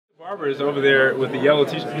Barber is over there with the yellow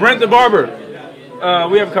t-shirt. Brent the Barber,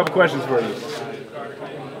 we have a couple questions for you.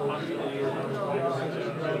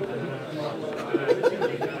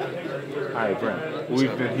 All right, Brent.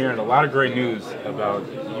 We've been hearing a lot of great news about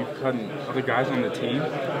you cutting other guys on the team.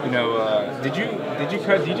 You know, did you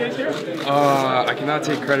cut DJ's hair? I cannot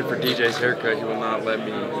take credit for DJ's haircut. He will not let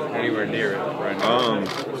me anywhere near it right now.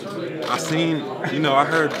 I seen, I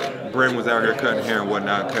heard Brent was out here cutting hair and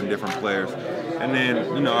whatnot, cutting different players, and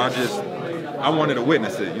then, I wanted to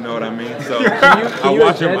witness it. You know what I mean? So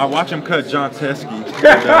I watch him cut John Teskey.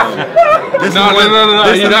 And, this is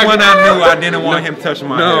one I knew I didn't want him touching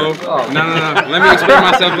my hair. No. Let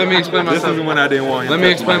me explain myself. This is when I didn't want him. Let me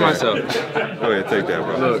explain myself. Go ahead, take that,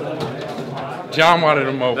 bro. Look, John wanted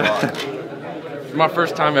a mohawk. My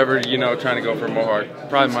first time ever, trying to go for a mohawk.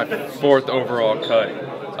 Probably my 4th overall cut.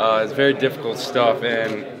 It's very difficult stuff,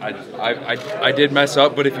 and I did mess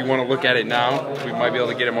up. But if you want to look at it now, we might be able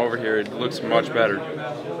to get him over here. It looks much better.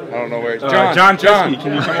 I don't know where it's John. Can you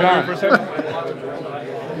come over here for a second?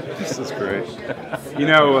 This is great.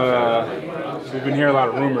 We've been hearing a lot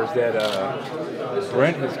of rumors that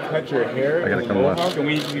Brent has cut your hair in the mohawk, and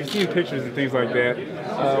we've seen pictures and things like that.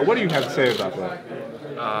 What do you have to say about that?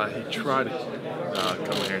 He tried to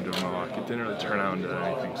cut my hair into a mohawk. It didn't really turn out into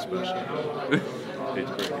anything special. Hate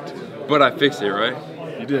to break it to you. But I fixed it, right?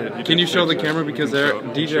 You did. Can you show the camera, because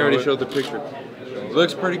DJ already showed the picture. It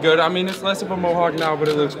looks pretty good. I mean, it's less of a mohawk now, but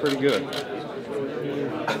it looks pretty good.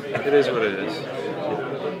 It is what it is.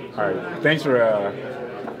 All right. Thanks for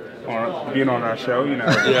being on our show. The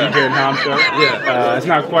DJ and Tom show. Yeah. It's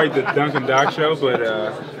not quite the Duncan Doc show, but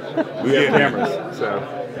we have cameras, so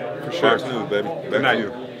for sure. Fox News, baby. Back to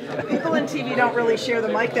you. People in TV don't really share the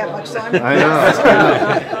mic that much, so I'm I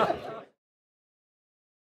know.